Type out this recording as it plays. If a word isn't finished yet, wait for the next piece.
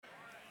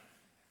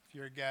If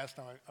you're a guest,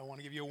 I want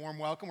to give you a warm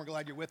welcome. We're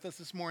glad you're with us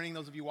this morning.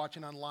 Those of you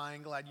watching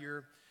online, glad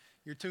you're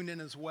tuned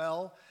in as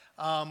well.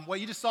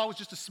 What you just saw was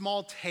just a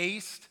small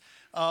taste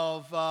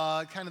of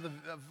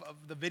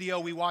the video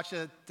we watched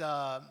at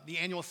the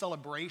annual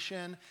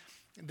celebration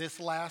this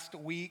last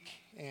week.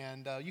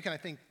 And you can, I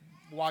think,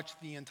 watch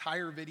the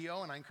entire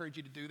video, and I encourage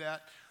you to do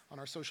that on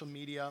our social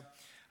media.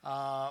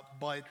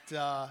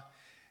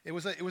 It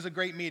was a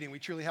great meeting. We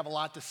truly have a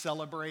lot to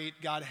celebrate.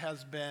 God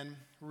has been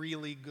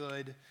really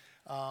good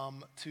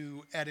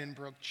to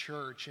Edinbrook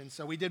Church. And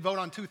so we did vote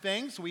on two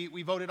things.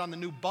 We voted on the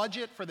new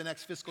budget for the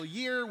next fiscal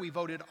year. We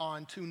voted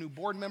on two new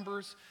board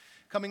members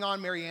coming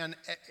on, Mary Ann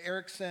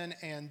Erickson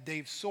and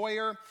Dave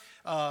Sawyer.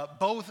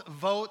 Both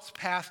votes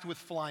passed with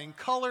flying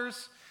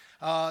colors.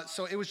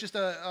 So it was just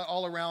an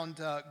all-around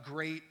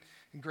great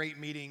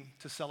meeting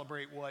to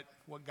celebrate what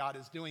God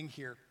is doing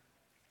here.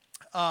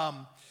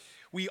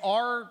 We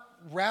are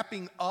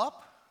wrapping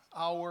up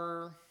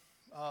our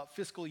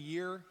fiscal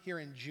year here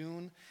in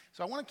June.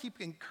 So I want to keep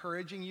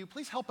encouraging you.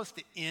 Please help us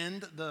to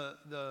end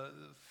the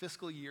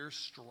fiscal year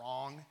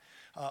strong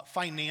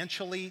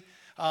financially.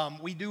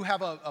 We do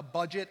have a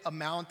budget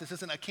amount. This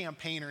isn't a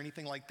campaign or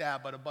anything like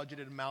that, but a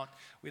budgeted amount.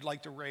 We'd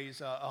like to raise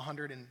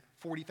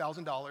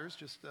 $140,000.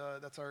 Just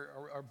that's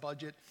our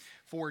budget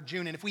for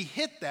June. And if we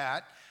hit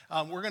that,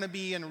 we're going to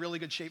be in really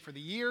good shape for the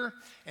year,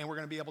 and we're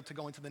going to be able to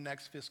go into the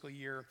next fiscal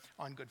year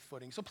on good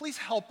footing. So please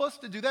help us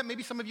to do that.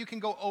 Maybe some of you can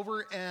go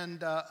over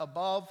and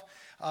above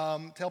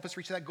to help us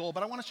reach that goal.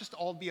 But I want us just to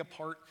all be a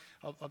part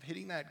of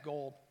hitting that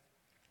goal.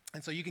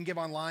 And so you can give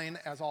online,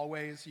 as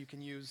always. You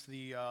can use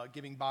the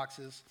giving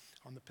boxes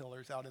on the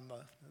pillars out in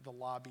the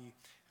lobby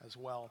as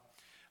well.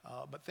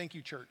 But thank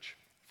you, church,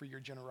 for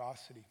your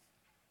generosity.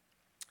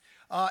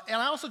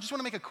 And I also just want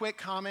to make a quick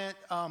comment.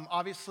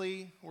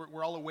 Obviously,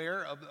 we're all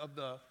aware of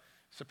the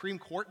Supreme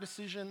Court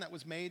decision that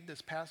was made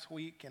this past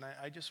week. And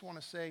I just want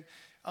to say,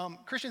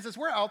 Christians, as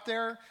we're out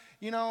there,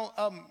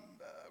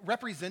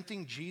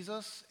 representing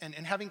Jesus and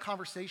having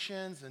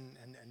conversations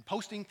and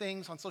posting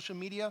things on social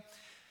media,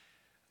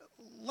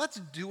 let's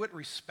do it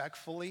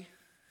respectfully.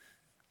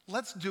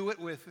 Let's do it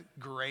with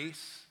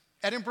grace.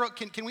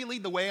 Edinbrook, can we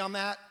lead the way on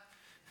that?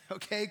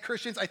 Okay,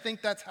 Christians, I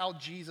think that's how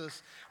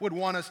Jesus would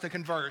want us to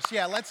converse.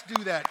 Yeah, let's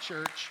do that,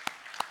 church.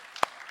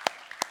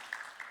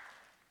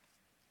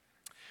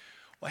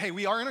 Well, hey,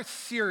 we are in a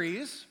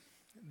series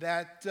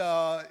that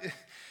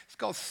it's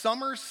called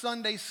Summer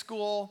Sunday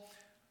School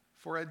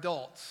for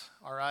Adults,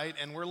 all right?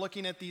 And we're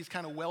looking at these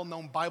kind of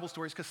well-known Bible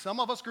stories because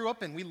some of us grew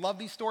up and we love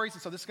these stories,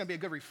 and so this is going to be a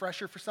good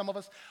refresher for some of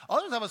us.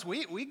 Others of us,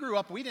 we grew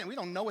up, we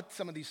don't know what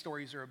some of these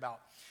stories are about.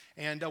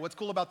 And what's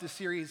cool about this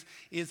series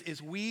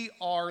is we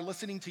are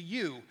listening to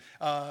you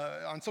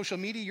on social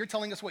media. You're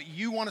telling us what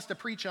you want us to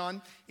preach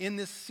on in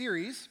this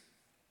series.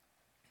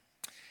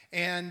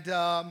 And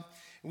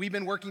we've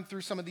been working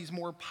through some of these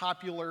more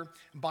popular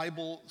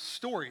Bible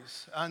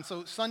stories. And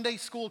so Sunday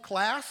school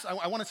class,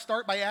 I want to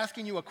start by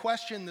asking you a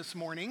question this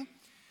morning.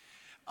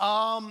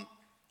 How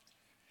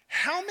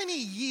many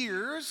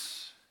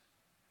years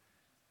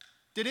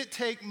did it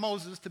take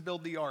Moses to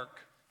build the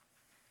ark?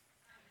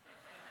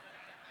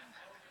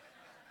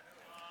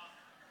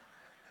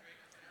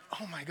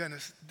 Oh my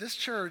goodness, this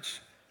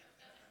church,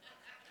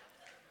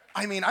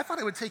 I thought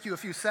it would take you a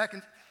few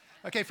seconds.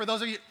 Okay, for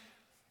those of you,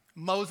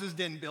 Moses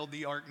didn't build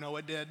the ark,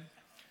 Noah did.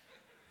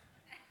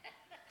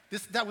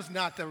 That was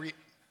not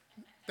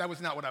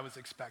what I was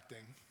expecting.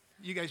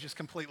 You guys just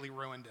completely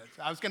ruined it.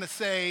 I was going to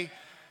say,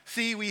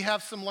 see, we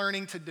have some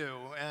learning to do,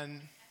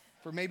 and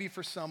maybe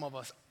for some of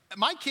us.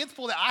 My kids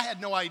pulled it. I had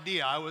no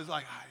idea. I was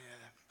like, oh,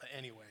 yeah. But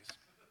anyways,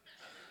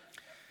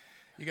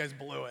 you guys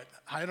blew it.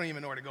 I don't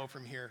even know where to go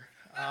from here.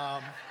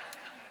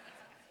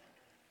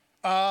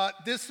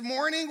 This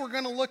morning, we're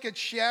going to look at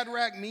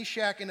Shadrach,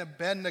 Meshach, and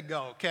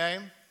Abednego, okay?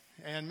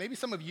 And maybe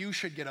some of you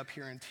should get up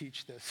here and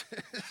teach this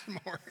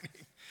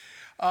morning.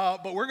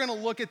 But we're going to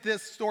look at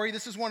this story.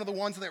 This is one of the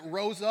ones that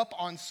rose up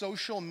on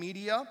social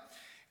media.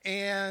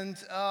 And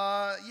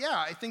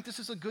I think this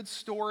is a good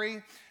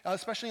story,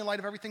 especially in light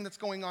of everything that's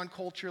going on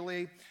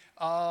culturally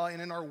and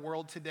in our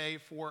world today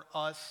for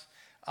us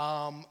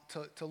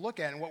to look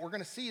at. And what we're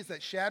going to see is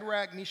that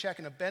Shadrach, Meshach,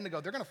 and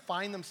Abednego, they're going to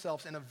find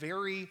themselves in a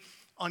very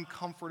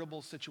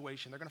uncomfortable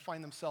situation. They're going to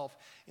find themselves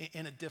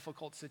in a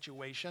difficult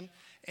situation.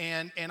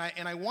 And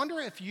I wonder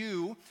if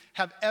you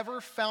have ever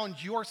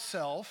found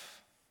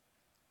yourself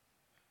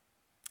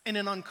in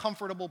an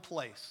uncomfortable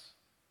place.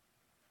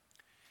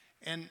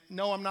 And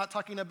no, I'm not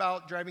talking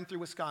about driving through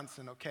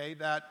Wisconsin, okay?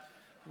 That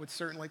would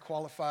certainly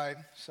qualify.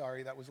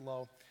 Sorry, that was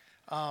low.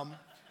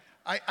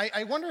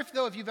 I wonder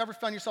if you've ever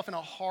found yourself in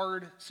a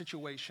hard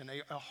situation,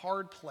 a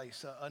hard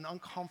place, an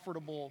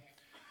uncomfortable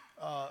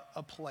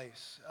a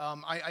place.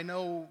 I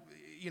know,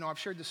 I've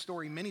shared this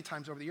story many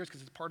times over the years because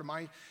it's part of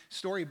my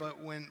story,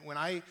 but when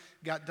I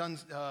got done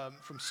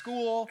from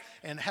school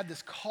and had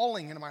this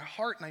calling into my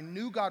heart, and I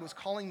knew God was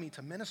calling me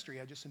to ministry,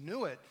 I just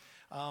knew it,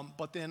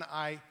 but then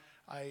I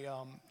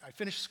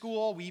finished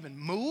school. We even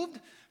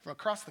moved from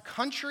across the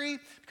country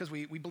because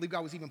we believed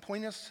God was even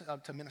pointing us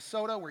to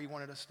Minnesota where he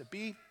wanted us to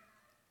be.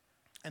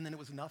 And then it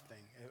was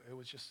nothing. It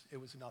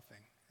was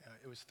nothing.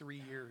 It was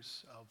 3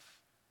 years of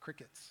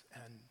crickets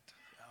and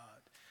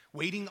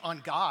waiting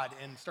on God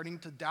and starting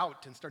to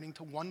doubt and starting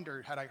to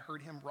wonder, had I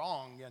heard him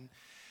wrong?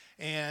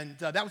 And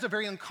that was a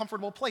very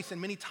uncomfortable place.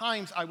 And many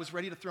times I was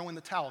ready to throw in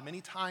the towel.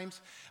 Many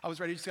times I was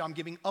ready to say, I'm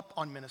giving up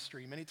on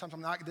ministry. Many times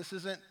I'm not,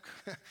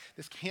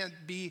 this can't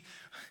be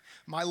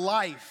my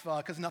life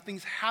because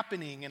nothing's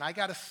happening and I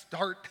got to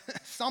start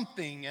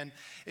something. And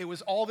it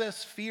was all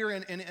this fear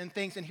and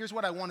things. And here's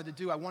what I wanted to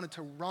do. I wanted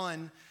to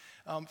run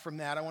from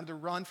that. I wanted to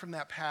run from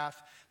that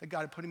path that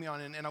God had put me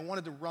on. And I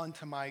wanted to run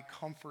to my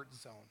comfort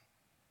zone.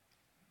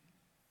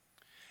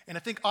 And I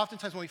think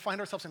oftentimes when we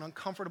find ourselves in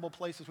uncomfortable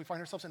places, we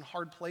find ourselves in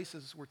hard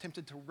places, we're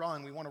tempted to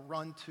run. We want to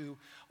run to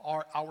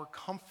our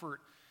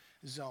comfort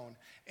zone.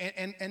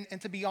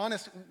 And to be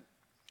honest,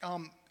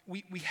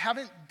 we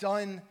haven't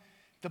done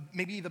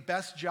maybe the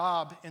best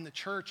job in the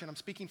church, and I'm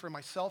speaking for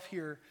myself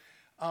here,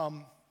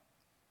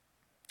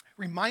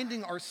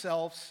 reminding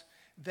ourselves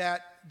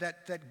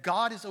that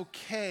God is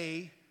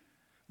okay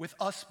with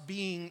us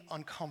being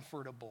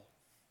uncomfortable.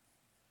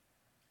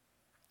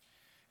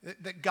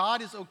 That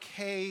God is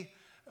okay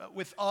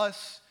with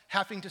us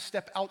having to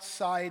step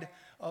outside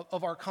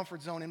of our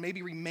comfort zone and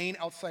maybe remain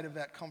outside of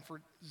that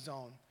comfort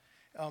zone.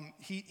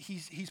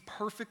 He's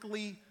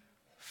perfectly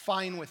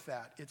fine with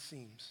that, it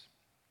seems.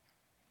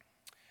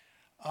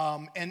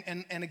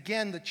 And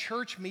again, the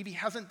church maybe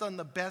hasn't done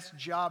the best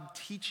job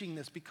teaching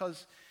this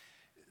because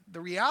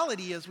the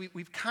reality is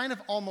we've kind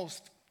of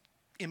almost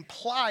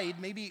implied,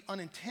 maybe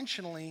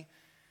unintentionally,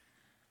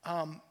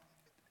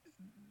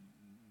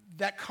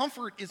 that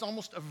comfort is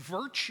almost a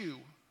virtue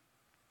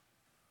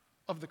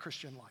of the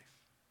Christian life.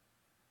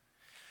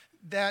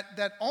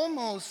 That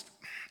almost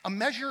a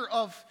measure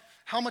of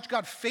how much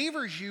God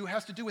favors you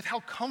has to do with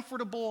how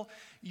comfortable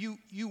you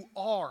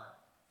are.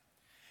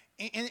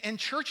 And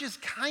churches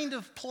kind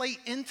of play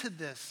into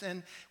this,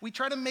 and we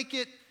try to make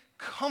it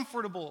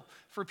comfortable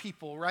for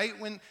people, right?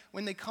 When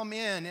they come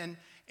in,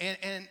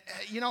 and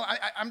you know,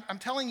 I'm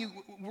telling you,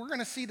 we're going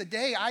to see the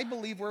day, I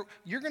believe, where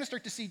you're going to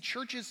start to see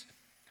churches.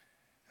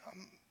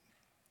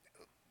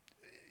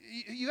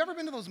 You ever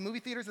been to those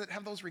movie theaters that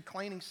have those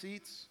reclining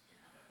seats?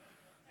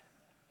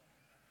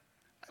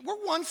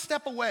 We're one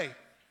step away.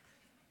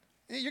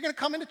 You're going to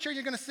come into church,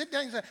 you're going to sit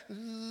down, and say,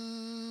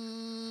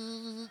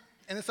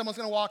 and then someone's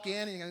going to walk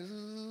in, and you're going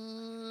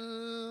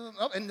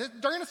to, and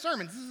during a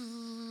sermon,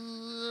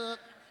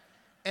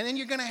 and then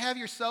you're going to have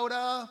your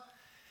soda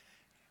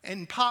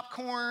and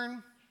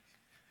popcorn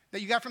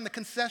that you got from the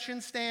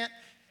concession stand.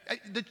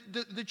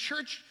 The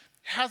church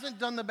hasn't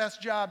done the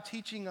best job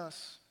teaching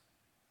us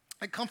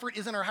that comfort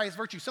isn't our highest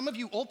virtue. Some of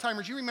you old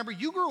timers, you remember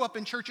you grew up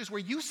in churches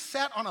where you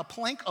sat on a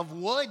plank of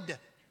wood.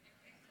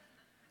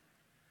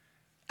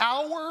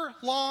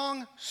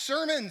 Hour-long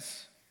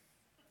sermons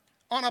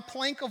on a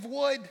plank of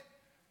wood.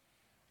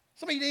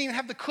 Some of you didn't even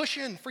have the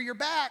cushion for your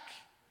back.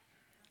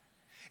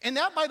 And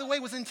that, by the way,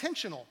 was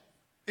intentional.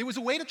 It was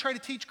a way to try to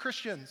teach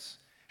Christians,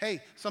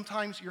 hey,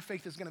 sometimes your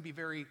faith is going to be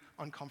very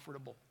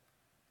uncomfortable.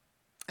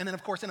 And then,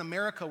 of course, in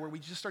America, where we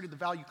just started to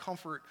value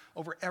comfort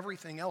over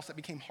everything else, that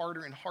became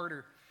harder and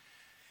harder.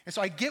 And so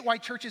I get why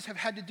churches have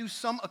had to do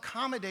some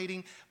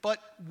accommodating, but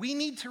we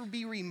need to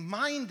be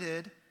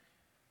reminded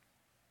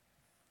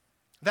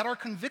that our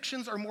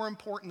convictions are more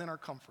important than our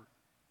comfort.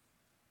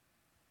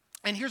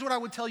 And here's what I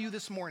would tell you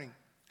this morning.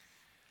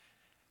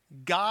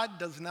 God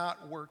does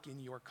not work in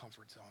your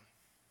comfort zone.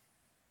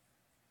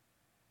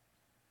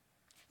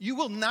 You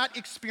will not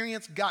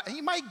experience God. And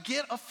you might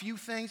get a few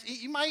things.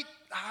 You might,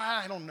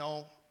 I don't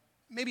know.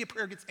 Maybe a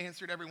prayer gets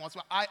answered every once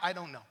in a while. I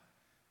don't know.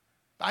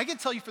 But I can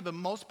tell you for the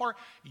most part,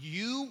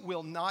 you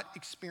will not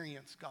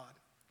experience God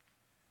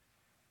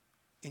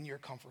in your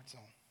comfort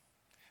zone.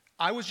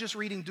 I was just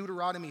reading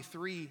Deuteronomy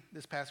 3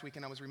 this past week,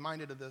 and I was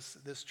reminded of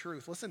this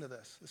truth. Listen to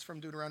this. This is from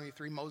Deuteronomy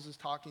 3, Moses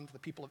talking to the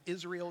people of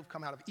Israel who've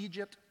come out of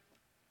Egypt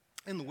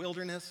in the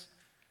wilderness.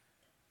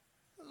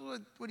 This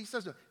is what he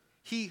says to them.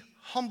 He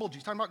humbled you.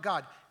 He's talking about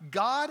God.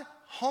 God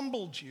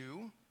humbled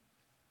you,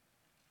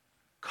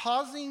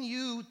 causing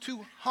you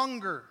to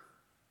hunger.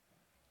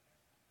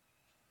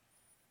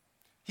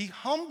 He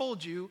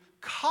humbled you,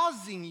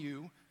 causing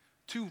you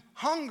to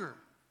hunger.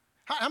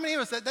 How many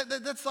of us,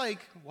 that's like,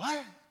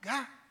 what?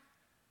 God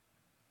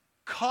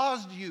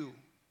caused you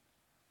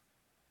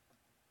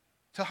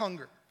to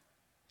hunger.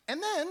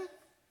 And then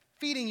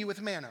feeding you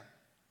with manna.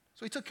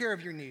 So he took care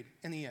of your need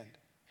in the end,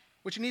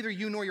 which neither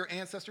you nor your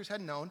ancestors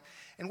had known.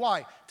 And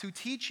why? To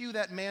teach you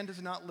that man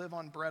does not live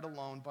on bread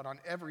alone, but on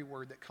every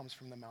word that comes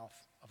from the mouth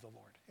of the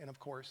Lord. And of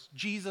course,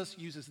 Jesus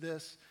uses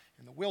this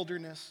in the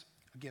wilderness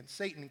against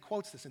Satan and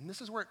quotes this. And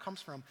this is where it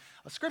comes from.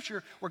 A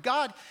scripture where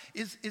God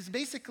is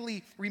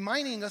basically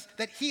reminding us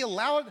that he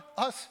allowed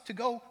us to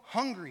go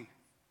hungry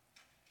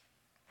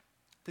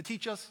to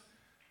teach us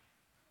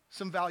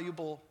some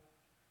valuable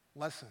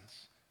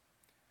lessons.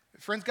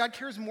 Friends, God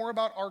cares more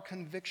about our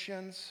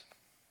convictions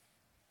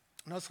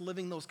and us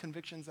living those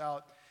convictions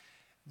out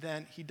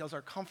than he does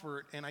our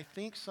comfort. And I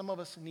think some of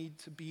us need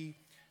to be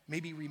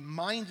maybe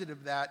reminded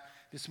of that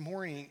this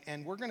morning.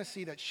 And we're going to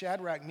see that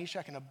Shadrach,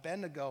 Meshach, and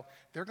Abednego,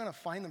 they're going to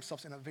find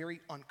themselves in a very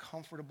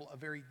uncomfortable, a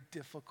very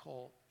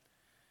difficult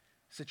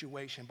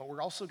situation. But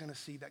we're also going to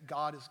see that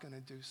God is going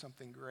to do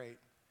something great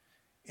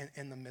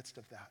in the midst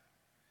of that.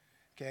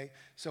 Okay,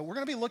 so we're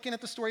going to be looking at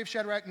the story of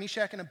Shadrach,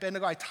 Meshach, and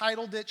Abednego. I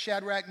titled it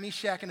Shadrach,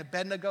 Meshach, and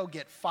Abednego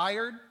Get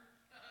Fired.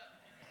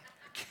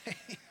 Okay.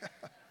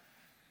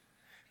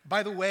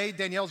 By the way,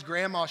 Danielle's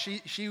grandma,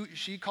 she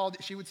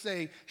would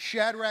say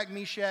Shadrach,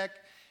 Meshach,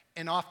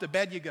 and off to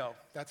bed you go.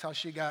 That's how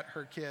she got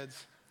her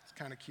kids. It's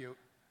kind of cute.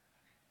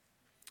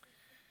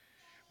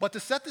 But to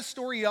set this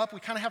story up, we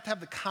kind of have to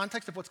have the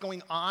context of what's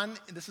going on.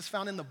 This is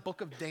found in the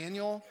book of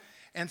Daniel.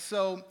 And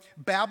so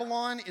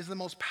Babylon is the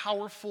most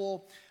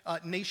powerful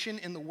nation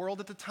in the world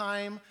at the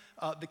time.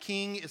 The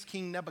king is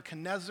King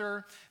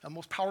Nebuchadnezzar, the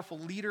most powerful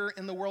leader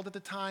in the world at the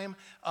time.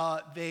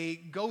 They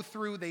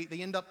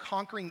end up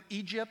conquering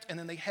Egypt, and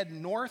then they head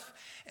north.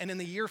 And in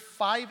the year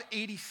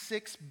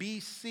 586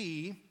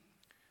 BC,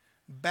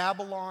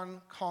 Babylon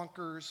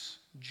conquers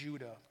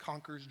Judah,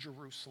 conquers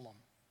Jerusalem.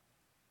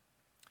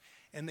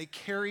 And they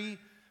carry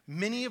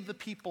many of the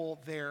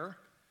people there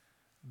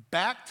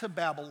back to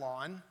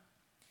Babylon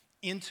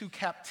into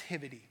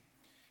captivity,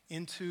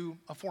 into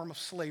a form of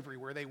slavery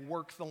where they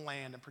work the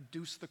land and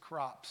produce the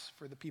crops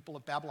for the people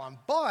of Babylon.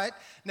 But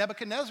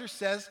Nebuchadnezzar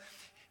says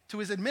to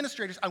his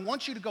administrators, I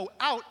want you to go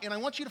out and I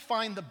want you to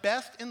find the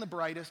best and the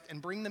brightest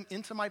and bring them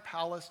into my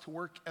palace to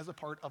work as a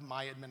part of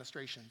my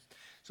administration.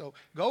 So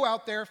go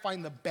out there,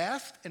 find the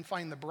best and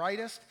find the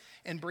brightest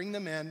and bring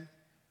them in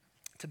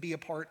to be a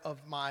part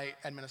of my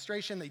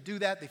administration. They do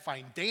that. They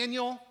find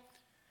Daniel,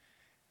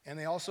 and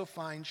they also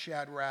find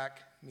Shadrach,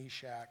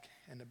 Meshach,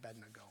 and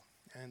Abednego.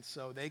 And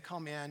so they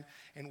come in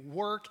and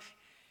work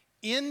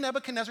in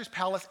Nebuchadnezzar's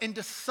palace and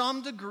to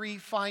some degree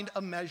find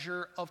a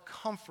measure of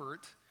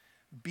comfort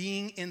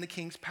being in the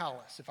king's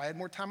palace. If I had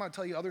more time, I would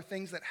tell you other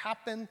things that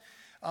happen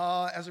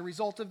as a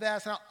result of that.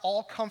 It's not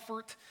all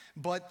comfort,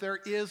 but there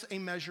is a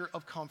measure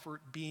of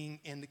comfort being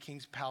in the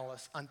king's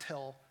palace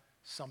until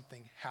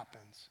something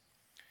happens,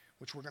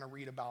 which we're going to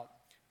read about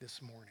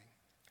this morning.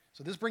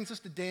 So this brings us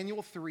to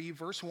Daniel 3,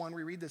 verse 1.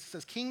 We read this. It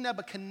says, King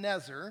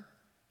Nebuchadnezzar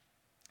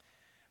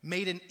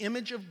made an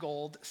image of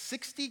gold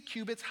 60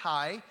 cubits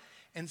high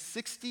and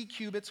 60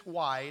 cubits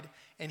wide,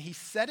 and he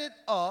set it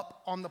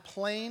up on the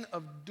plain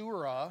of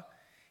Dura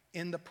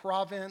in the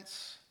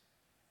province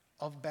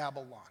of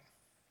Babylon.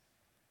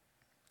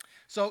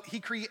 So he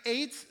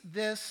creates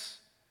this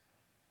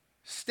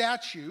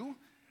statue.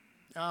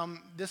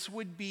 This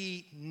would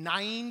be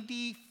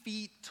 90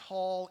 feet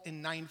tall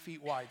and 9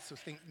 feet wide. So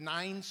think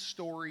 9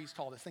 stories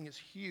tall. This thing is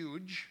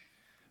huge,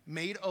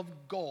 made of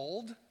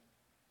gold.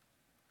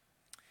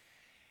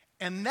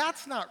 And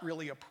that's not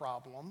really a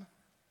problem.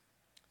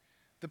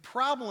 The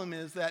problem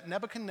is that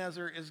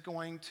Nebuchadnezzar is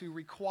going to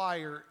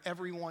require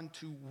everyone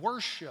to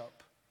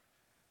worship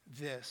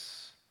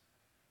this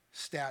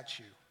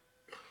statue,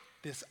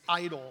 this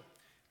idol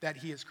that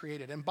he has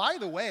created. And by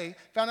the way,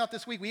 found out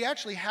this week, we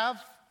actually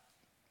have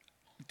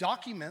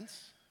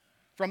documents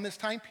from this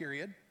time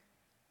period.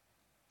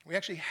 We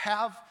actually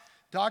have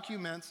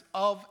documents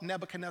of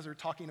Nebuchadnezzar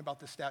talking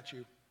about the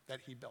statue that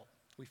he built.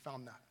 We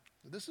found that.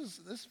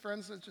 This,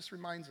 friends, it just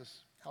reminds us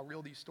how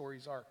real these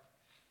stories are.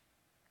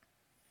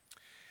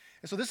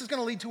 And so this is going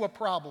to lead to a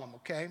problem,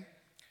 okay?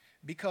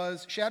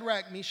 Because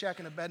Shadrach, Meshach,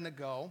 and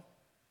Abednego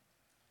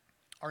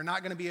are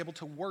not going to be able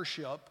to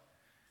worship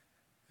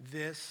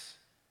this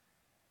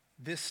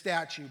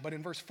statue. But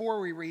in verse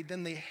 4 we read,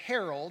 then the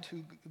herald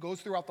who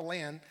goes throughout the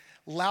land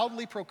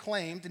loudly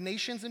proclaimed to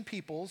nations and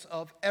peoples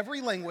of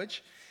every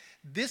language,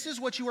 this is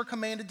what you are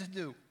commanded to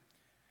do.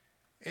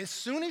 As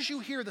soon as you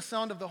hear the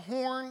sound of the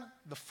horn,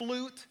 the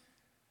flute,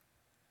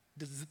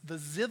 the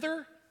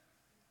zither,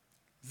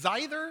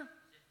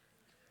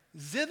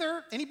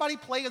 anybody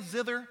play a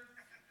zither?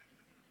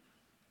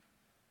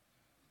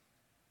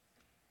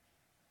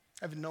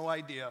 I have no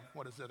idea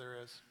what a zither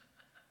is.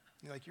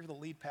 You're the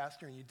lead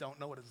pastor and you don't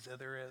know what a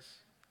zither is?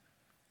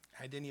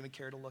 I didn't even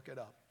care to look it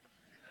up.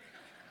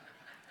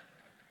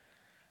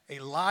 A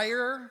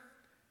lyre,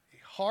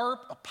 a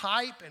harp, a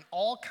pipe, and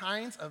all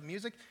kinds of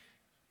music.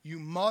 You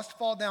must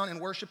fall down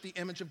and worship the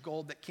image of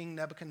gold that King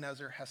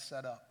Nebuchadnezzar has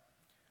set up.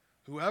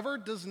 Whoever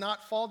does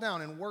not fall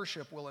down and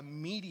worship will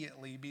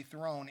immediately be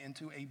thrown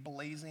into a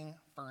blazing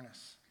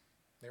furnace.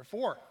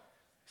 Therefore,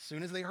 as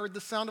soon as they heard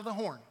the sound of the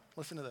horn,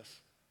 listen to this.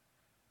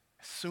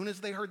 As soon as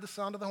they heard the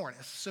sound of the horn,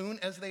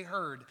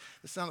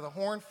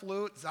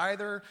 flute,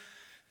 zither,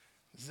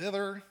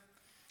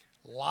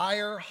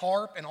 lyre,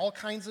 harp, and all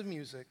kinds of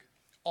music,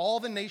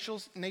 all the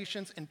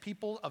nations and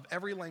people of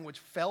every language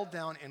fell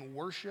down and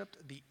worshiped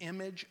the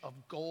image of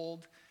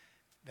gold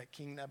that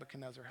King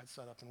Nebuchadnezzar had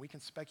set up. And we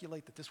can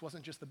speculate that this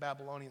wasn't just the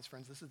Babylonians,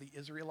 friends. This is the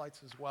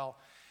Israelites as well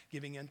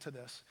giving into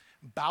this,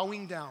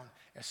 bowing down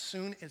as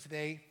soon as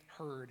they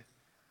heard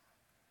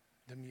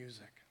the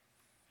music.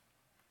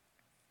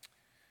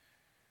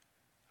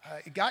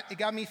 It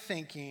got me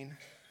thinking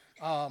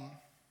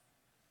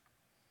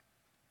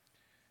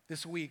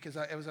this week as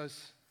I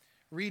was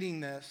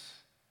reading this.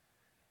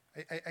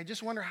 I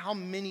just wonder how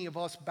many of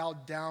us bow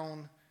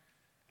down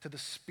to the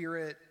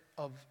spirit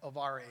of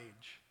our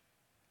age.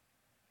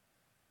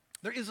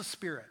 There is a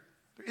spirit.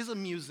 There is a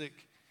music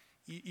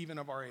even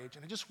of our age.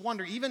 And I just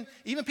wonder, even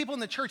people in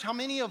the church, how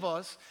many of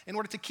us, in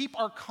order to keep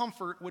our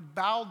comfort, would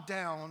bow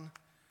down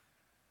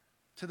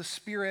to the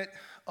spirit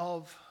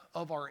of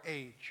our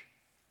age?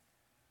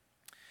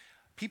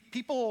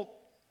 People,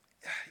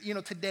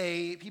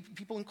 today,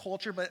 people in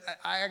culture, but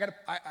I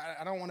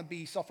don't want to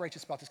be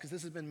self-righteous about this because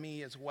this has been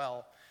me as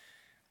well.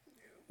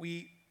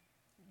 We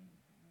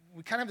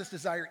kind of have this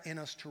desire in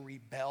us to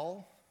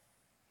rebel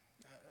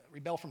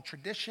from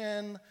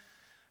tradition,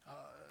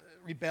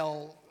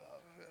 rebel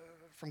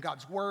from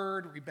God's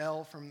word,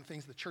 rebel from the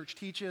things the church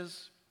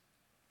teaches.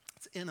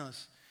 It's in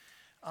us.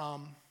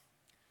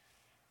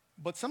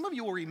 But some of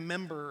you will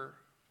remember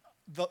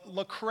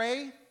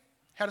Lecrae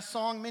had a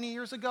song many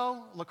years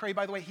ago. Lecrae,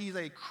 by the way, he's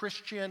a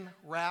Christian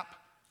rap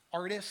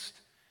artist.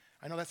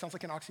 I know that sounds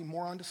like an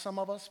oxymoron to some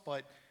of us,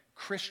 but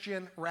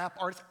Christian rap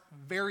artist,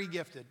 very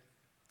gifted,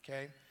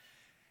 okay?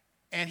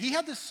 And he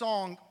had this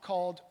song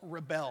called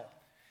Rebel.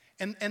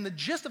 And the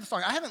gist of the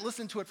song, I haven't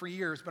listened to it for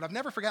years, but I've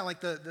never forgotten,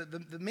 like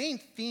the main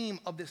theme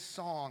of this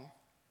song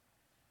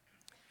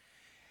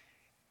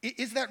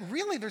is that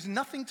really there's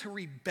nothing to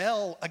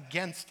rebel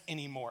against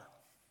anymore.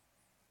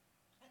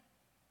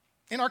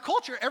 In our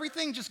culture,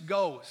 everything just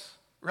goes,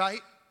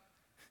 right?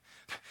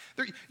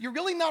 You're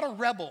really not a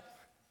rebel.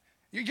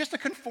 You're just a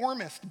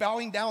conformist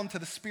bowing down to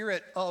the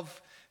spirit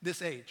of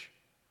this age.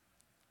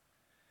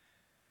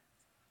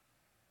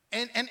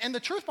 And the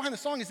truth behind the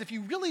song is if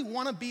you really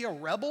want to be a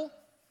rebel,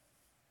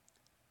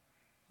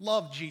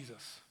 love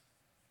Jesus.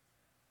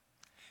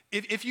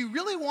 If you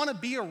really want to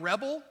be a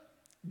rebel,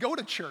 go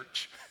to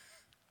church.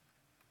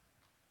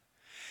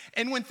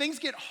 And when things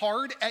get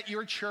hard at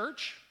your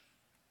church,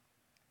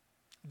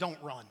 don't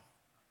run.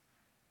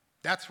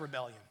 That's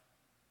rebellion.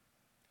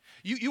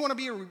 You want to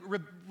be a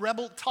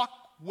rebel, talk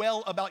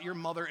well about your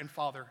mother and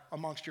father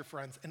amongst your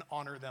friends and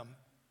honor them.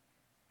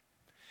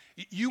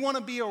 You want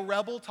to be a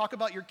rebel, talk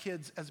about your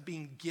kids as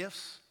being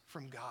gifts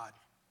from God.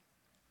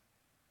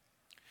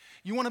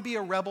 You want to be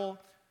a rebel,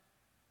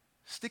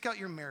 stick out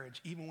your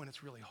marriage even when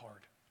it's really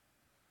hard.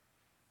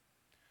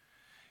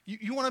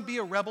 You want to be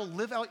a rebel,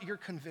 live out your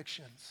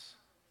convictions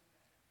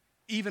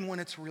even when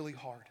it's really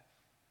hard.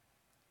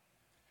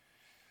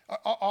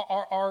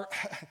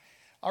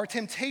 Our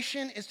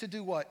temptation is to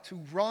do what? To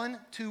run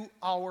to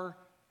our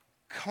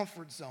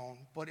comfort zone.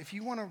 But if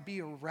you want to be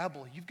a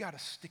rebel, you've got to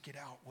stick it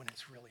out when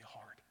it's really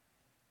hard.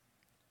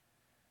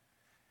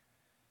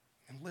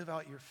 And live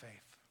out your faith.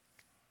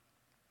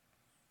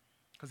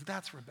 Because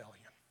that's rebellion.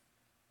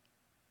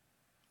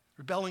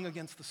 Rebelling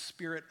against the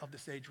spirit of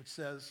this age, which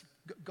says,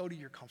 go to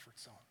your comfort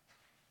zone.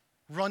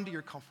 Run to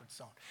your comfort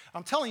zone.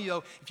 I'm telling you,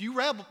 though, if you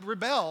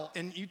rebel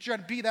and you try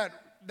to be that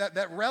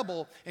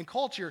rebel in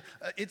culture,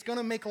 it's going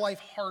to make life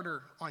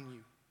harder on you.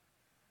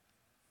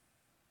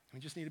 We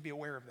just need to be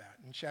aware of that.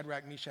 And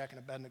Shadrach, Meshach, and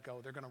Abednego,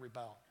 they're going to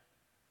rebel.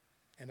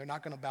 And they're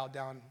not going to bow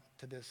down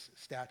to this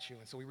statue.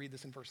 And so we read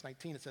this in verse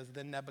 19. It says,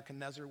 then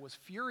Nebuchadnezzar was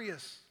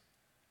furious.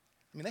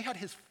 I mean, they had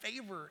his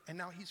favor, and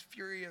now he's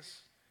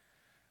furious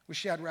with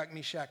Shadrach,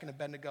 Meshach, and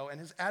Abednego. And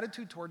his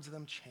attitude towards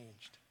them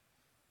changed.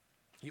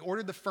 He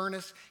ordered the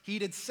furnace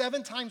heated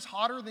 7 times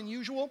hotter than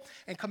usual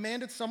and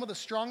commanded some of the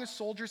strongest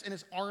soldiers in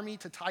his army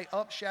to tie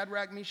up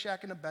Shadrach,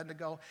 Meshach, and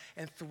Abednego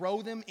and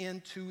throw them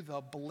into the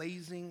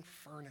blazing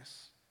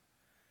furnace.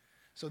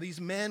 So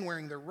these men,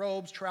 wearing their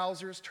robes,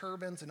 trousers,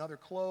 turbans, and other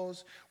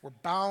clothes, were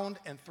bound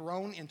and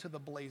thrown into the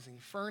blazing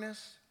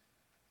furnace.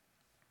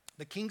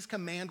 The king's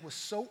command was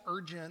so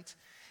urgent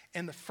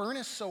and the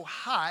furnace so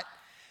hot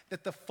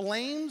that the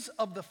flames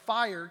of the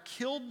fire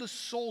killed the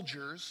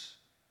soldiers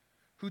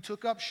who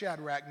took up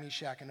Shadrach,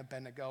 Meshach, and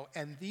Abednego.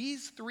 And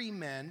these 3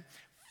 men,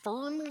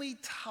 firmly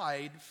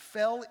tied,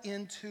 fell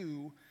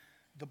into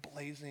the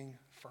blazing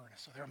furnace.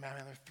 So they're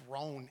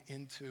thrown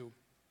into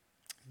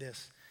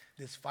this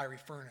fiery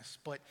furnace.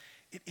 But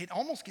it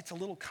almost gets a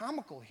little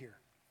comical here,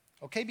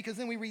 okay? Because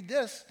then we read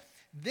this.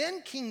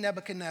 Then King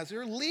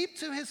Nebuchadnezzar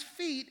leaped to his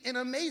feet in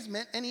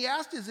amazement, and he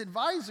asked his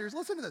advisors,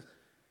 listen to this,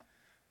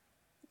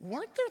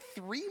 weren't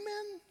there 3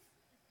 men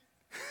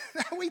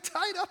that we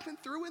tied up and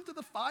threw into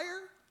the fire?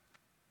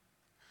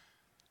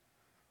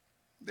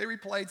 They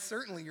replied,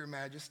 certainly, your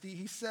majesty.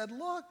 He said,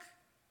 look,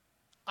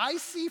 I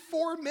see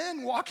 4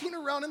 men walking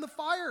around in the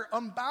fire,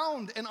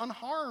 unbound and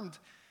unharmed.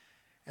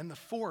 And the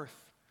 4th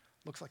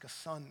looks like a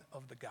son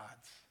of the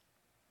gods.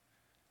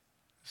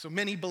 So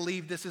many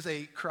believe this is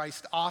a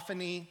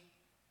Christophany.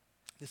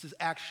 This is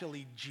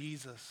actually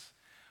Jesus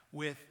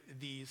with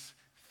these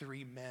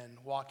 3 men,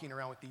 walking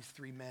around with these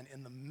 3 men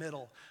in the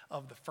middle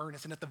of the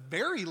furnace. And at the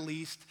very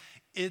least,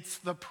 it's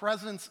the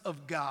presence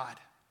of God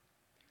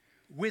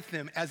with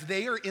them as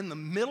they are in the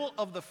middle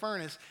of the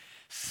furnace,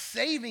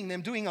 saving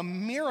them, doing a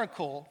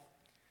miracle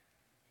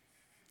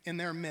in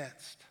their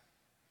midst,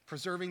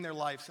 preserving their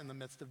lives in the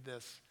midst of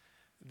this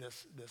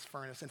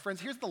furnace. And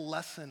friends, here's the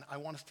lesson I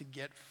want us to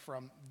get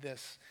from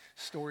this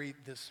story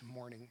this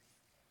morning.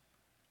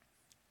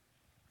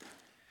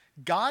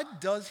 God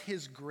does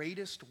his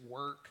greatest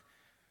work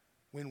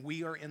when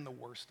we are in the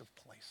worst of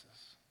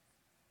places.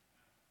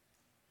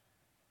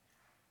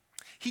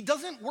 He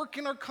doesn't work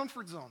in our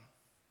comfort zone.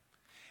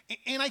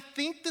 And I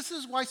think this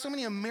is why so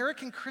many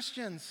American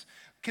Christians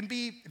can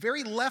be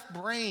very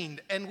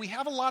left-brained, and we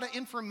have a lot of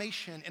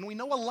information, and we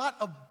know a lot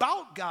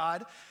about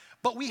God,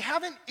 but we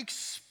haven't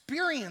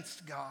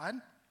experienced God.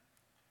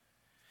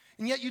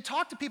 And yet you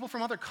talk to people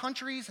from other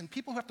countries and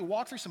people who have to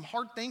walk through some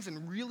hard things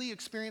and really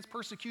experience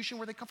persecution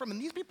where they come from,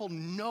 and these people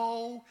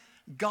know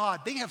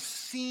God. They have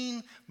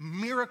seen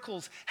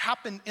miracles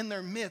happen in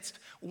their midst.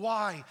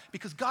 Why?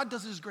 Because God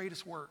does his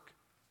greatest work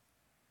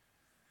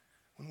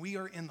when we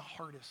are in the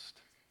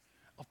hardest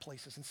of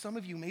places. And some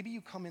of you, maybe you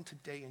come in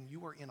today and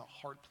you are in a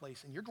hard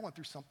place and you're going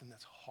through something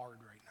that's hard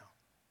right now.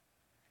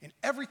 And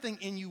everything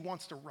in you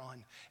wants to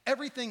run.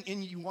 Everything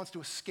in you wants to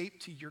escape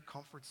to your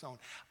comfort zone.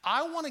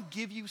 I want to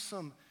give you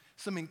some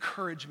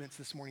encouragements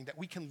this morning that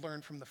we can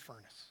learn from the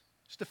furnace.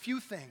 Just a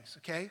few things,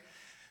 okay,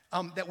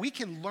 that we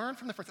can learn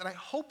from the furnace. And I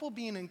hope will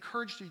be an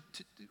encouragement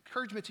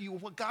to you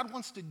of what God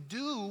wants to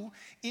do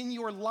in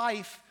your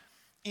life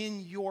in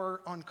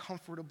your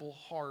uncomfortable,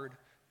 hard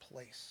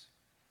place.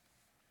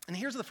 And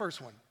here's the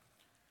first one.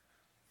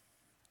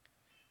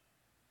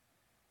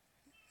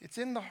 It's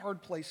in the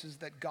hard places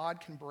that God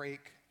can break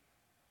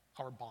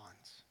our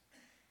bonds.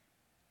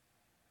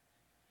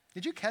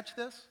 Did you catch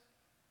this?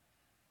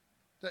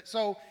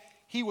 So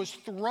he was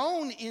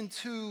thrown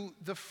into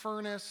the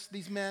furnace,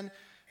 these men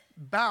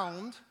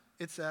bound,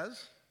 it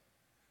says.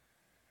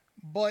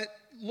 But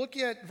look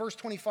at verse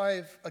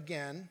 25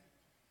 again.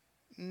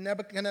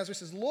 Nebuchadnezzar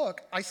says,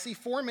 look, I see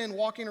 4 men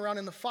walking around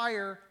in the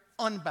fire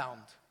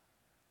unbound.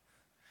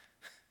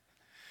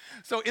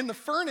 So in the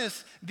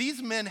furnace,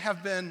 these men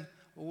have been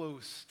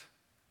loosed.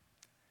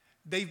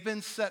 They've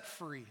been set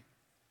free.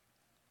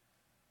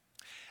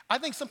 I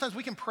think sometimes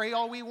we can pray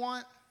all we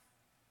want,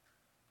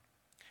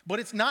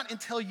 but it's not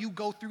until you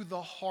go through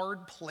the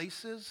hard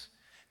places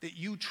that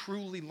you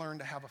truly learn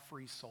to have a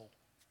free soul.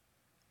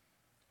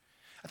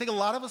 I think a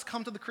lot of us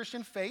come to the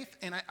Christian faith,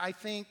 and I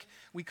think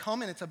we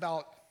come and it's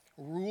about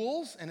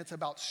rules and it's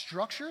about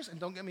structures. And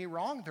don't get me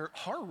wrong, there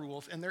are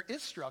rules and there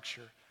is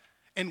structure,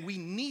 and we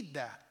need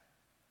that.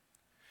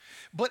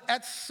 But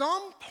at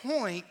some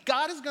point,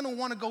 God is going to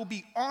want to go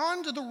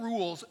beyond the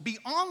rules,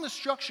 beyond the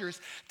structures,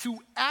 to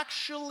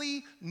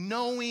actually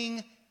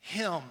knowing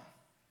him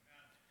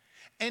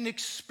and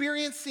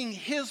experiencing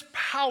his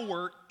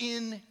power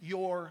in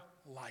your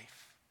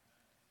life.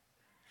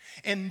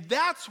 And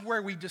that's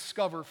where we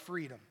discover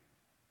freedom.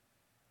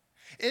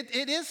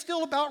 It is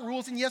still about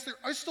rules, and yes, there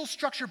is still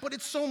structure, but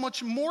it's so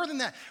much more than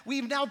that.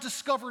 We've now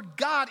discovered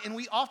God, and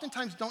we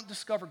oftentimes don't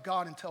discover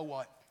God until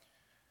what?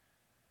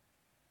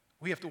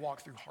 We have to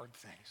walk through hard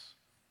things.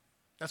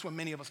 That's when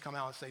many of us come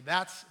out and say,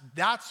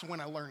 that's when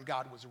I learned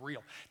God was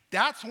real.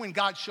 That's when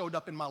God showed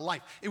up in my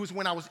life. It was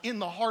when I was in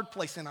the hard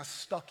place and I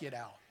stuck it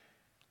out.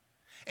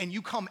 And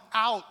you come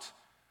out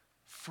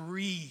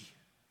free.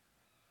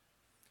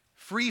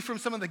 Free from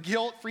some of the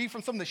guilt, free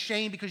from some of the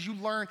shame, because you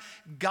learn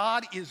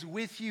God is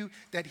with you,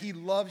 that he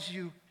loves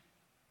you,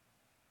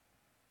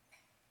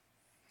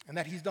 and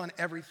that he's done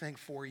everything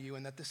for you,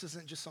 and that this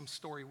isn't just some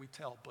story we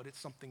tell, but it's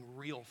something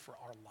real for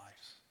our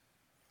lives.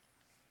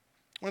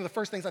 One of the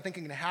first things I think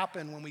can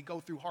happen when we go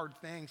through hard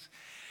things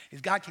is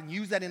God can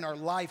use that in our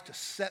life to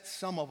set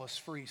some of us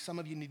free. Some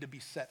of you need to be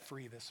set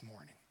free this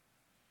morning.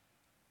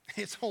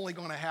 It's only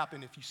going to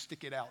happen if you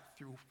stick it out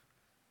through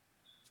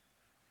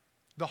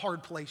the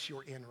hard place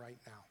you're in right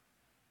now.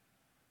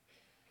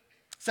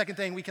 Second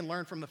thing we can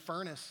learn from the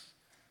furnace,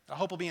 I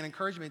hope will be an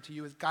encouragement to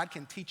you, is God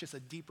can teach us a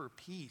deeper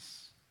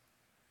peace.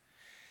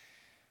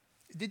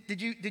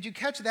 Did you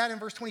catch that in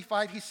verse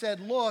 25? He said,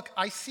 look,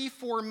 I see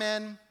 4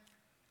 men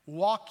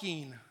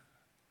walking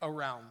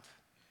around.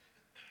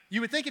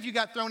 You would think if you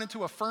got thrown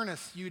into a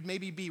furnace, you'd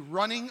maybe be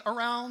running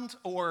around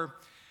or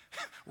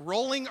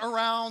rolling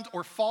around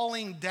or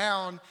falling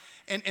down.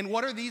 And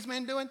what are these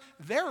men doing?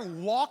 They're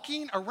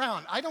walking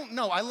around. I don't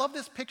know. I love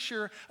this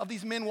picture of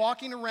these men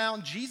walking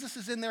around. Jesus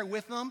is in there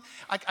with them.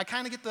 I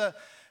kind of get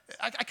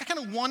I kind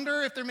of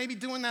wonder if they're maybe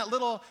doing that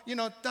little,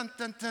 dun, dun,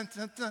 dun,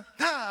 dun, dun,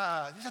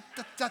 ha, da,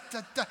 da, da,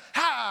 da, da,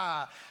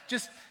 ha.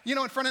 Just, in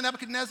front of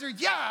Nebuchadnezzar,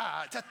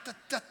 yeah, da, da,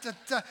 da, da,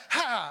 da,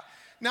 ha.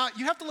 Now,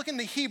 you have to look in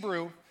the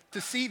Hebrew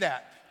to see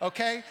that,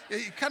 okay?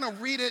 You kind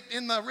of read it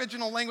in the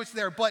original language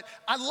there, but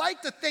I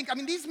like to think,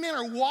 these men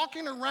are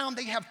walking around.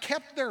 They have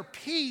kept their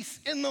peace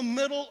in the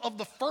middle of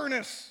the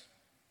furnace.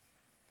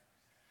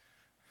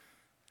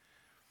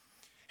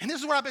 And this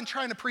is what I've been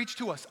trying to preach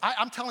to us.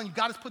 I'm telling you,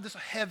 God has put this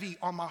heavy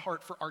on my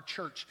heart for our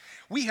church.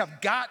 We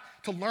have got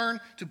to learn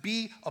to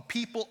be a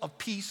people of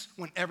peace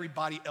when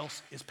everybody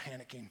else is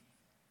panicking.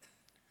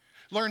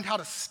 Learn how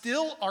to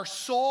still our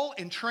soul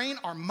and train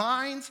our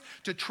minds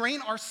to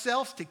train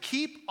ourselves to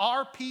keep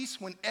our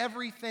peace when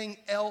everything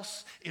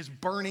else is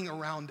burning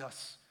around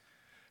us.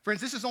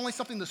 Friends, this is only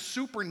something the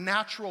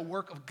supernatural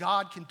work of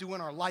God can do in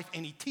our life,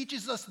 and he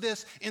teaches us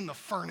this in the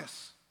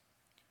furnace,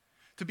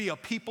 to be a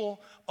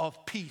people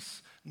of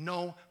peace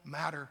no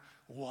matter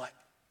what.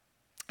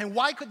 And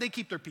why could they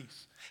keep their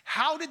peace?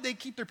 How did they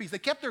keep their peace? They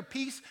kept their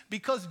peace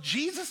because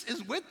Jesus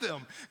is with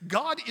them.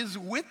 God is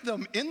with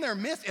them in their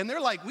midst. And they're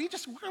like, we're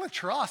going to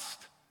trust.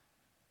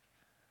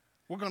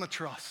 We're going to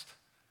trust.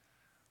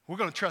 We're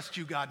going to trust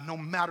you, God, no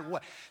matter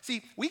what.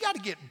 See, we got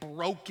to get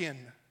broken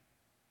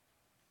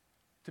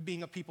to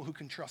being a people who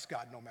can trust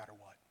God no matter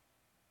what.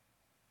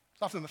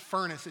 It's often the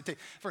furnace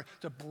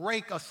to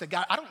break us, to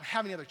God, I don't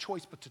have any other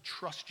choice but to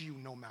trust you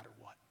no matter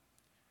what.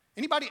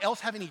 Anybody else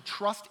have any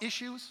trust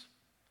issues?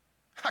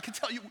 I can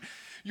tell you,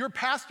 your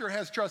pastor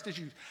has trust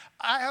issues.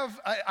 I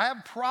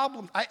have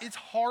problems. It's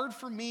hard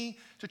for me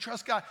to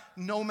trust God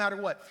no matter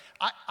what.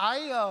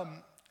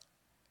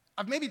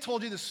 I've maybe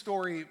told you this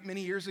story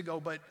many years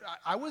ago, but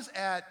I was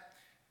at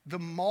the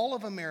Mall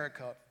of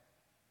America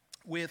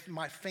with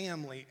my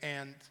family,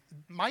 and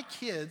my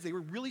kids, they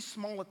were really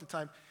small at the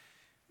time,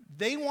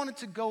 they wanted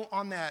to go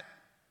on that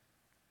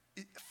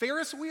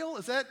Ferris wheel.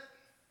 Is that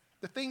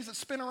the things that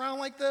spin around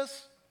like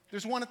this?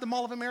 There's one at the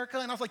Mall of America,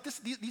 and I was like,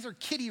 these are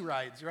kiddie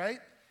rides, right?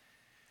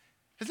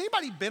 Has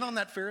anybody been on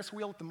that Ferris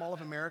wheel at the Mall of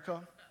America?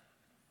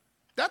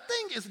 That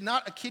thing is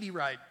not a kiddie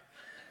ride.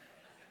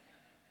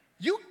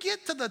 You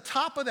get to the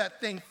top of that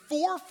thing,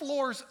 4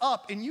 floors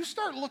up, and you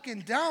start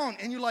looking down,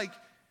 and you're like,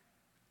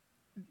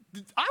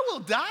 I will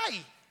die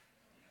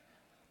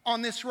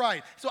on this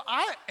ride. So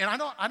I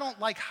don't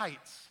like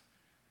heights.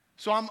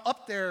 So I'm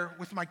up there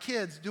with my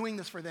kids doing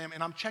this for them,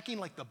 and I'm checking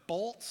like the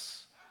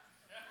bolts,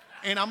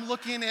 and I'm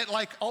looking at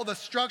like all the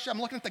structure.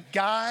 I'm looking at the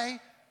guy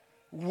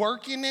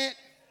working it.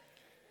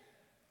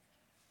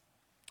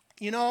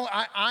 You know,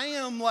 I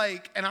am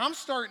like, and I'm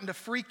starting to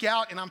freak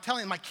out, and I'm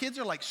telling you, my kids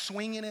are like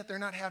swinging it. They're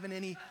not having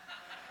any.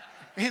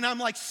 And I'm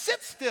like,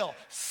 sit still,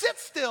 sit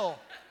still.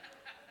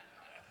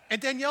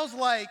 And Danielle's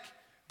like,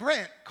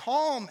 Brent,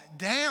 calm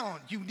down.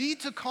 You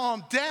need to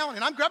calm down.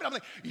 And I'm grabbing, I'm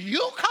like,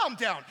 you calm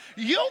down.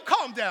 You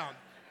calm down.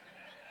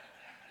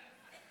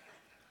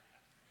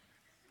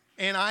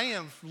 And I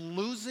am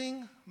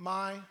losing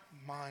my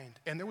mind.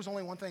 And there was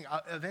only one thing.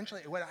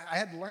 Eventually, what I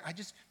had to learn,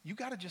 you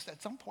got to just,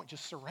 at some point,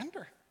 just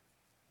surrender.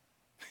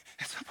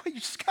 At some point,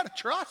 you just got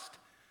to trust.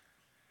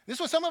 This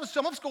is what some of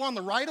us go on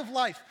the ride of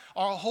life,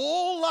 our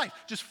whole life,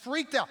 just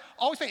freaked out.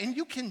 Always saying, and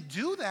you can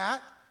do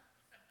that,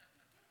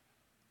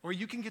 or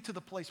you can get to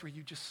the place where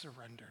you just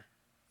surrender.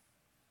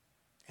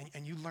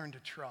 And you learn to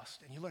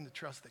trust. And you learn to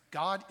trust that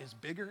God is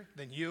bigger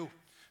than you.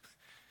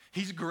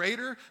 He's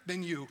greater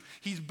than you.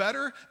 He's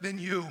better than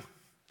you.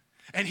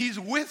 And he's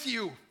with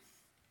you.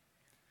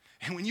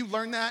 And when you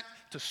learn that,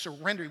 to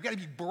surrender, you've got to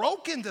be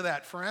broken to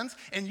that, friends.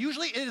 And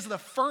usually it is the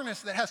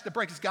furnace that has to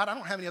break. It's God, I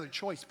don't have any other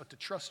choice but to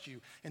trust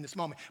you in this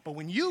moment. But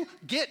when you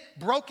get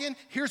broken,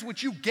 here's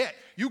what you get.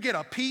 You get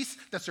a peace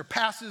that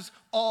surpasses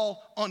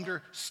all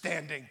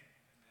understanding.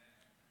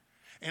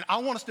 And I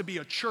want us to be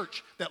a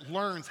church that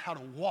learns how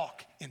to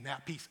walk in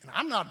that peace. And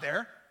I'm not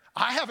there.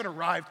 I haven't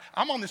arrived.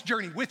 I'm on this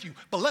journey with you.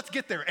 But let's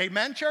get there.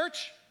 Amen,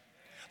 church?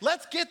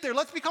 Let's get there.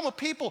 Let's become a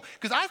people.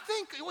 Because I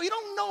think we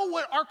don't know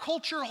what our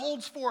culture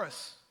holds for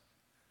us.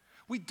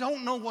 We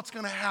don't know what's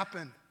going to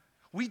happen.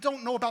 We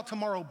don't know about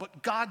tomorrow,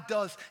 but God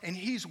does, and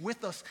he's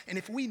with us. And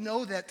if we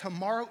know that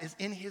tomorrow is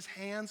in his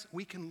hands,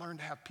 we can learn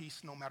to have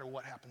peace no matter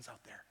what happens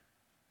out there.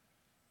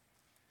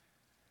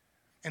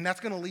 And that's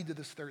going to lead to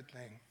this third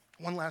thing.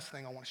 One last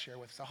thing I want to share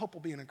with us. I hope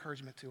will be an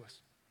encouragement to us.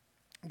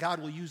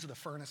 God will use the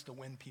furnace to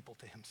win people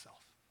to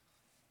himself.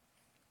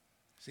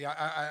 See,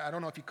 I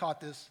don't know if you caught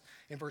this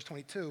in verse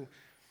 22. It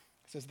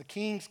says, the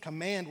king's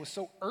command was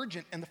so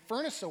urgent and the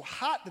furnace so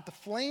hot that the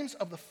flames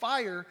of the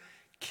fire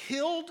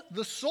killed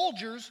the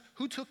soldiers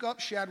who took up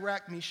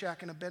Shadrach,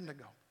 Meshach, and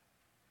Abednego.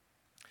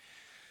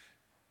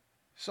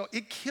 So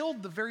it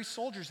killed the very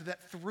soldiers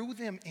that threw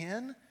them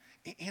in.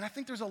 And I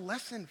think there's a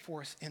lesson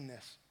for us in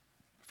this.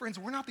 Friends,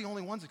 we're not the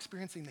only ones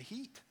experiencing the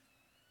heat.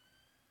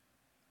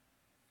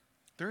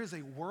 There is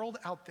a world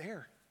out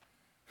there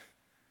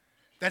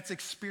that's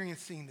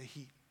experiencing the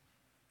heat.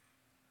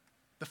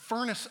 The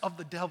furnace of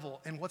the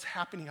devil and what's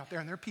happening out there.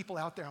 And there are people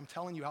out there, I'm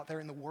telling you, out there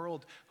in the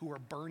world who are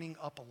burning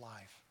up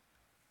alive.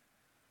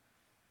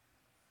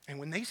 And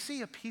when they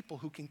see a people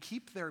who can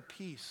keep their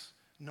peace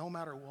no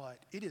matter what,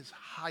 it is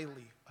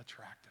highly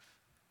attractive.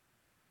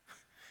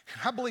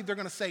 And I believe they're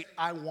going to say,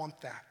 I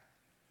want that.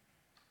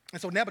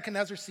 And so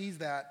Nebuchadnezzar sees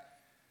that.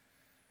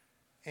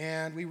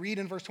 And we read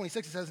in verse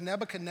 26, it says,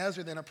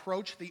 Nebuchadnezzar then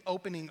approached the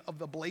opening of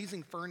the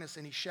blazing furnace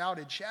and he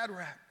shouted,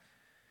 Shadrach,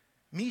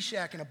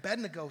 Meshach, and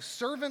Abednego,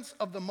 servants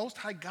of the Most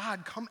High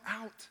God, come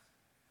out.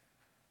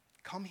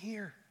 Come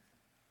here.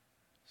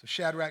 So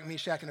Shadrach,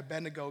 Meshach, and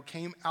Abednego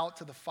came out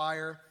of the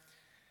fire,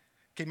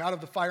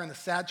 and the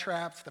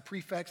satraps, the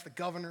prefects, the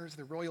governors,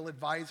 the royal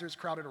advisors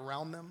crowded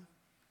around them.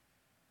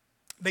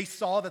 They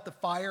saw that the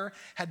fire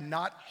had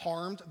not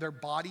harmed their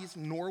bodies,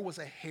 nor was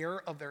a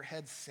hair of their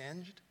heads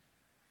singed.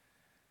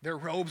 Their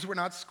robes were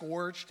not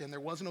scorched, and there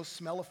was no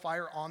smell of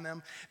fire on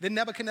them. Then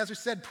Nebuchadnezzar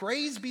said,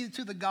 Praise be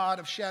to the God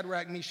of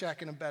Shadrach,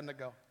 Meshach, and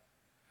Abednego,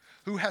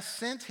 who has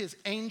sent his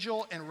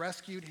angel and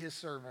rescued his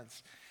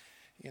servants.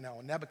 You know,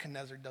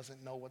 Nebuchadnezzar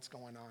doesn't know what's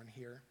going on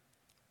here.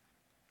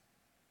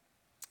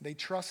 They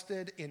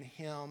trusted in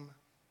him,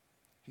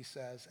 he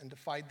says, and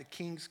defied the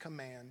king's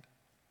command,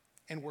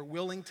 and were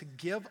willing to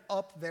give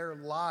up their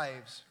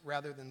lives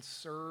rather than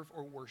serve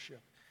or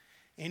worship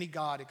any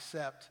god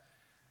except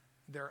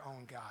their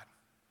own God.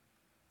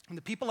 And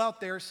the people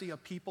out there see a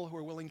people who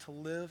are willing to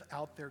live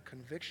out their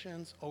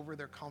convictions over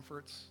their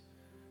comforts,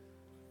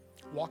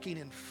 walking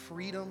in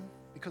freedom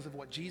because of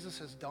what Jesus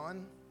has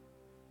done,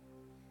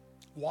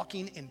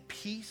 walking in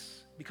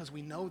peace because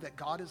we know that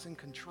God is in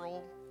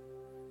control,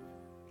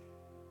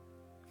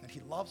 that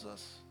he loves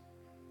us.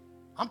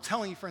 I'm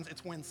telling you, friends,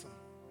 it's winsome.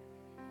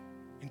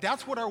 And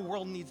that's what our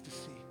world needs to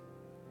see.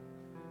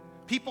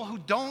 People who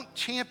don't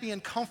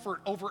champion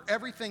comfort over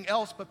everything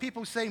else, but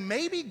people who say,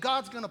 maybe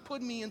God's gonna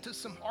put me into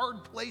some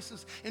hard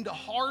places, into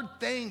hard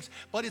things,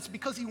 but it's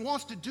because he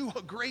wants to do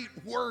a great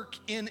work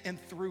in and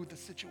through the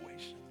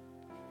situation.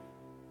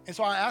 And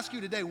so I ask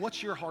you today,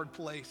 what's your hard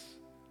place?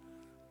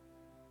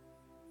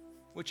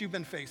 What you've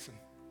been facing?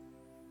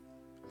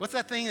 What's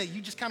that thing that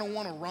you just kind of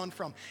want to run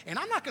from? And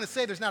I'm not going to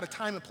say there's not a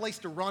time and place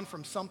to run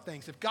from some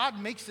things. If God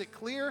makes it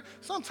clear,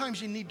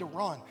 sometimes you need to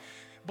run.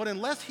 But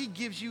unless he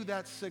gives you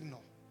that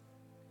signal,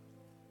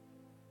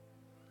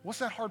 what's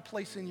that hard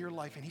place in your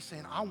life? And he's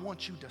saying, I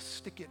want you to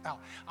stick it out.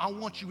 I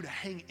want you to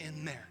hang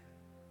in there.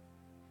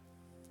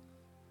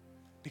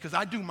 Because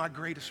I do my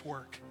greatest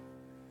work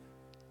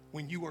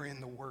when you are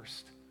in the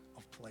worst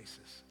of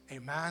places.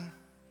 Amen?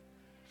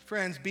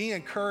 Friends, be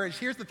encouraged.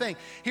 Here's the thing.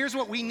 Here's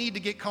what we need to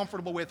get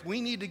comfortable with.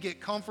 We need to get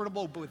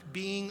comfortable with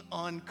being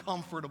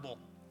uncomfortable.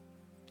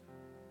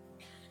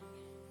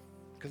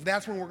 Because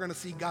that's when we're going to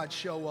see God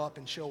show up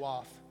and show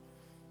off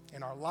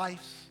in our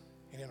lives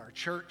and in our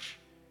church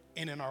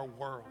and in our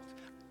world.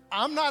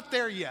 I'm not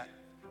there yet,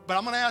 but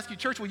I'm going to ask you,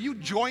 church, will you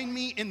join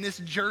me in this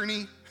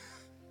journey?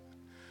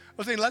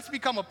 I'm saying, let's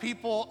become a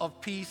people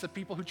of peace, a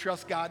people who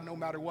trust God no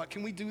matter what.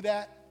 Can we do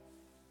that?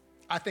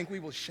 I think we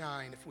will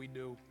shine if we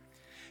do.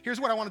 Here's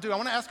what I want to do. I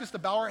want to ask us to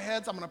bow our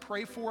heads. I'm going to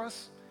pray for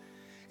us.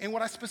 And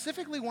what I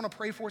specifically want to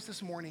pray for us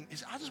this morning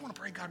is I just want to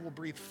pray God will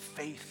breathe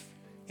faith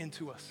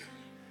into us.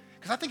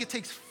 Because I think it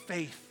takes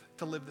faith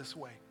to live this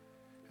way.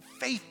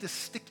 Faith to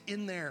stick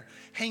in there,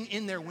 hang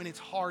in there when it's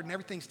hard and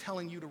everything's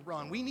telling you to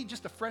run. We need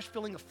just a fresh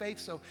filling of faith.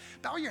 So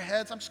bow your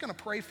heads. I'm just going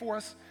to pray for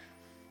us.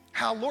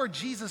 How, Lord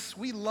Jesus,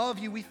 we love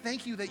you. We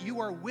thank you that you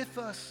are with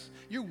us.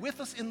 You're with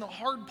us in the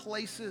hard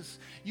places.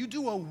 You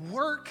do a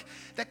work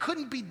that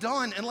couldn't be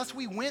done unless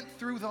we went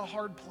through the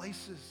hard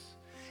places.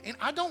 And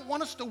I don't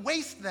want us to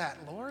waste that,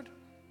 Lord.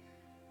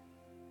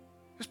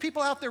 There's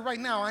people out there right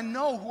now I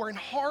know who are in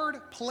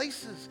hard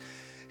places.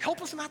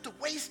 Help us not to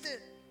waste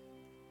it.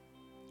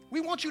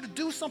 We want you to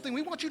do something.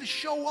 We want you to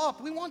show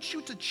up. We want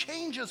you to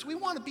change us. We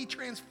want to be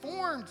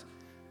transformed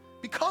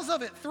because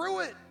of it,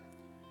 through it.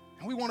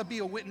 And we want to be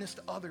a witness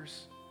to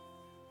others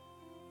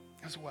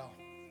as well.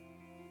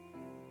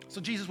 So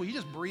Jesus, will you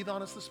just breathe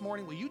on us this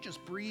morning? Will you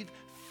just breathe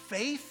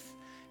faith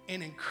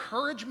and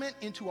encouragement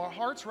into our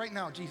hearts right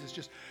now? Jesus,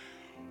 just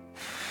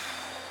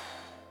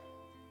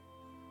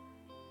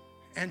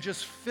and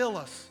just fill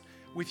us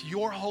with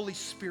your Holy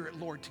Spirit,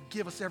 Lord, to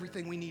give us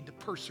everything we need to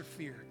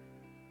persevere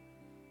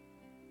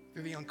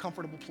through the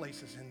uncomfortable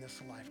places in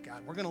this life,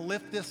 God. We're going to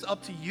lift this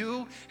up to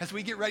you as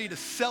we get ready to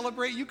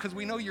celebrate you because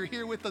we know you're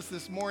here with us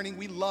this morning.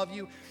 We love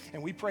you,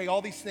 and we pray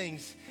all these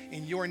things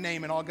in your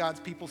name, and all God's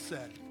people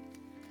said.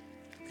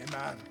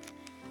 Amen.